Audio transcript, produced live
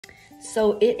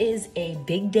So it is a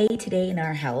big day today in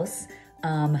our house.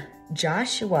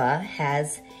 Joshua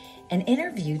has an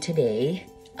interview today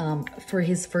for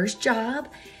his first job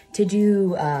to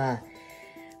do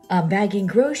bagging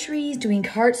groceries, doing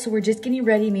carts. So we're just getting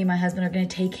ready. Me and my husband are going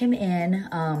to take him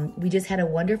in. We just had a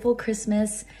wonderful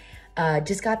Christmas.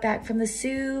 Just got back from the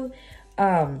Sioux.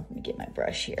 Let me get my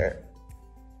brush here.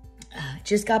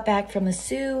 Just got back from the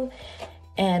Sioux,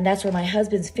 and that's where my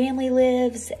husband's family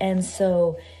lives. And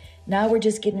so now we're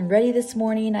just getting ready this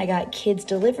morning. I got kids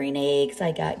delivering eggs.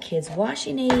 I got kids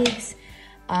washing eggs.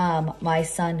 My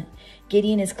son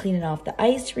Gideon is cleaning off the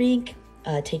ice rink,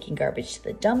 taking garbage to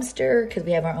the dumpster because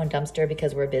we have our own dumpster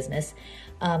because we're a business.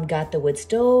 Got the wood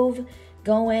stove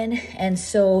going. And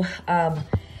so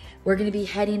we're going to be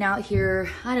heading out here,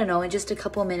 I don't know, in just a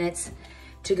couple of minutes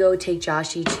to go take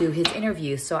Joshy to his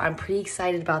interview. So I'm pretty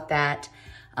excited about that.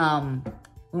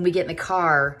 When we get in the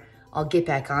car, I'll get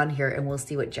back on here and we'll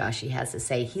see what Joshy has to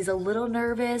say. He's a little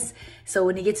nervous. So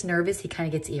when he gets nervous, he kind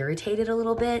of gets irritated a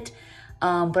little bit.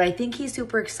 But I think he's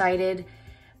super excited.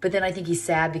 But then I think he's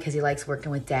sad because he likes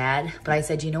working with Dad. But I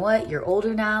said, you know what? You're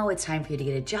older now. It's time for you to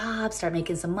get a job, start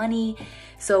making some money.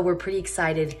 So we're pretty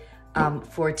excited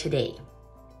for today.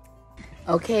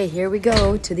 Okay, here we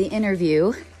go to the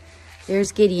interview.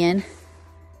 There's Gideon.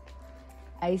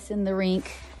 Ice in the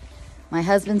rink. My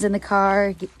husband's in the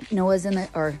car. Noah's in the,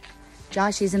 or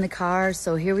Joshy's in the car.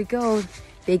 So here we go.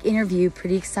 Big interview.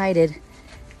 Pretty excited.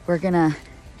 We're gonna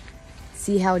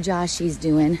see how Joshy's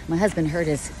doing. My husband hurt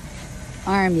his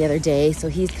arm the other day, so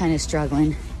he's kind of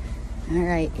struggling. All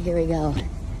right, here we go.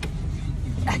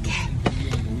 Okay.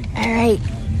 All right.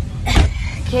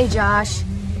 Okay, Josh.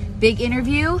 Big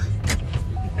interview.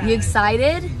 You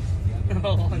excited?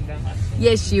 No, I'm not.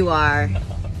 Yes, you are.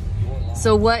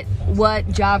 So what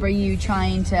job are you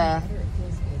trying to?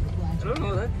 I don't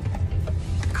know that.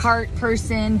 Cart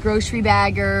person, grocery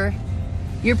bagger.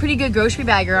 You're a pretty good grocery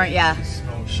bagger, aren't ya?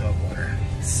 Snow shoveler.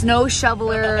 Snow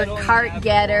shoveler, cart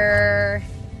getter.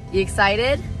 You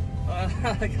excited?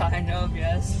 Kind of,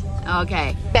 yes.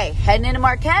 Okay. Okay, heading into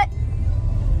Marquette.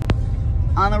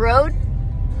 On the road.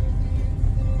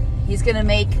 He's gonna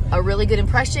make a really good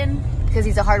impression because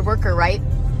he's a hard worker, right?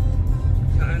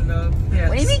 Kind of, yes.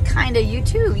 What do you mean kinda? You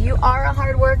too. You are a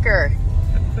hard worker.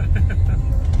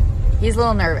 He's a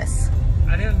little nervous.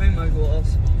 I didn't bring my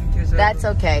gloves. That's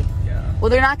okay. Yeah. Well,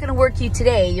 they're not gonna work you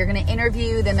today. You're gonna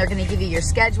interview, then they're gonna give you your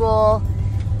schedule,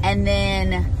 and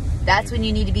then that's when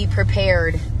you need to be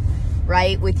prepared,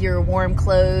 right? With your warm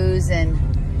clothes and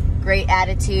great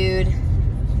attitude,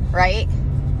 right?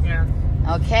 Yeah.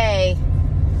 Okay.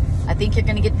 I think you're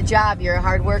gonna get the job. You're a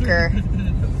hard worker.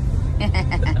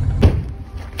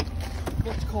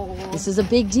 It's cold. This is a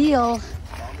big deal.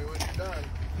 Tell me when you're done.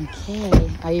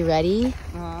 Okay, are you ready?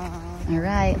 All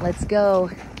right, let's go.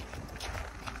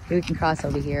 We can cross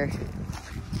over here.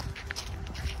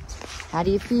 How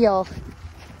do you feel?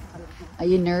 Are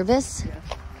you nervous? Yeah.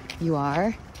 You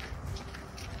are?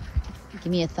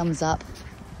 Give me a thumbs up.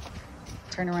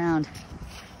 Turn around.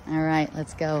 All right,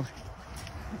 let's go.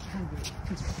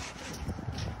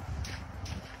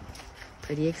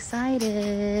 Pretty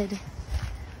excited.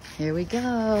 Here we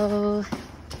go.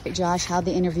 Hey, Josh, how'd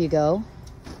the interview go?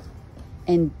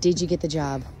 And did you get the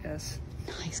job? Yes.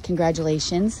 Nice,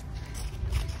 congratulations.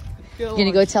 You're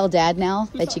gonna go tell Dad now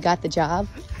that you got the job?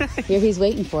 Here, he's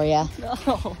waiting for you.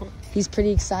 No. He's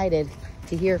pretty excited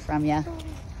to hear from you.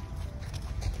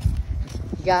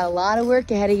 You got a lot of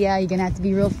work ahead of you. You're gonna have to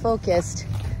be real focused.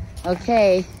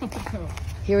 Okay,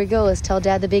 here we go. Let's tell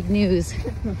Dad the big news.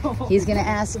 He's gonna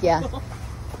ask you.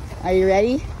 Are you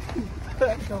ready?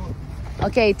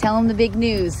 Okay, tell him the big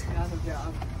news. Got the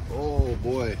job. Oh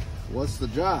boy, what's the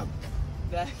job?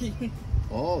 Bagging.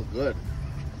 Oh, good.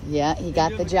 Yeah, he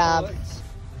got the job.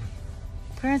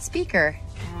 Put her on speaker.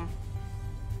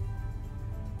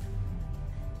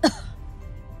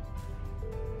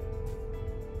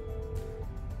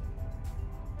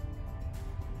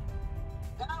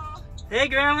 Hey,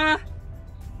 Grandma.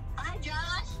 Hi, Josh.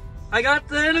 I got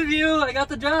the interview. I got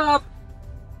the job.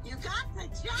 You got the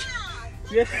job.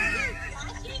 Yeah.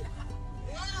 Joshy.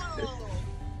 Whoa.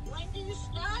 When do you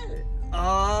start?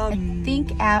 I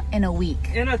think out in a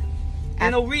week. In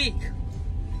a week.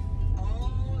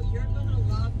 Oh, you're gonna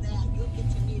love that. You'll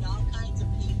get to meet all kinds of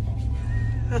people.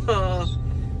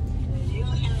 You'll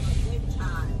have a good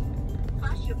time.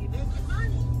 Plus, you'll be making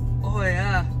money. Oh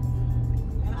yeah.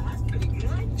 Yeah, that's pretty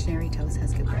good. Missionary Toast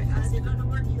has good Are breakfast. they gonna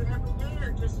work you every day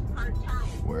or just part-time?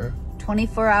 Where?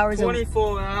 24 hours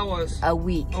 24 hours a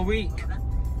week. a week.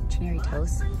 Missionary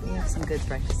Toast. They have some good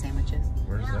breakfast sandwiches.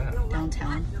 Where's Yeah, that? you'll like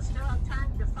Downtown. that. You'll still have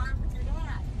time to farm with your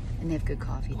dad. And they have good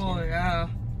coffee too. Oh yeah.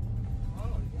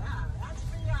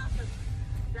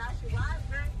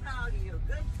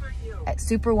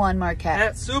 Super One Marquette.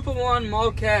 At Super One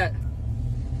Marquette.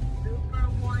 Super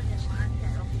One in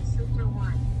Marquette. Okay, Super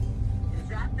One. Is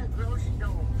that the grocery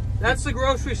store? That's the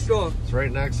grocery store. It's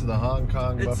right next to the Hong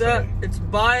Kong buffet. It's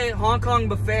by Hong Kong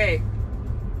Buffet.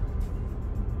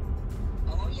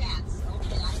 Oh, yes.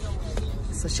 Okay, I know where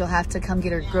it is. So she'll have to come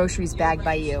get her groceries bagged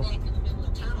by you. Smack in the middle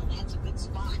of town. That's a good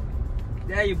spot.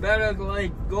 Yeah, you better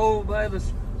like go by the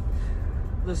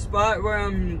spot where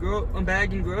I'm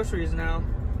bagging groceries now.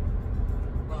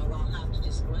 Well, I'll have to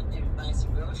just go in there and buy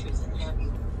some groceries and have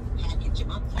you package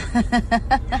them up for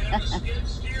me.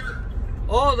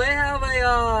 Oh, they have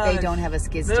a. They don't have a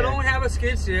skid They steer. don't have a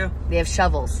skid steer. They have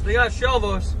shovels. They got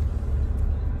shovels.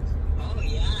 Oh,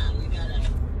 yeah. You gotta.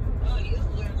 Oh, you'll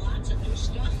learn lots of new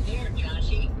stuff there,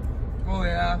 Joshy. Oh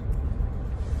yeah.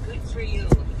 Good for you.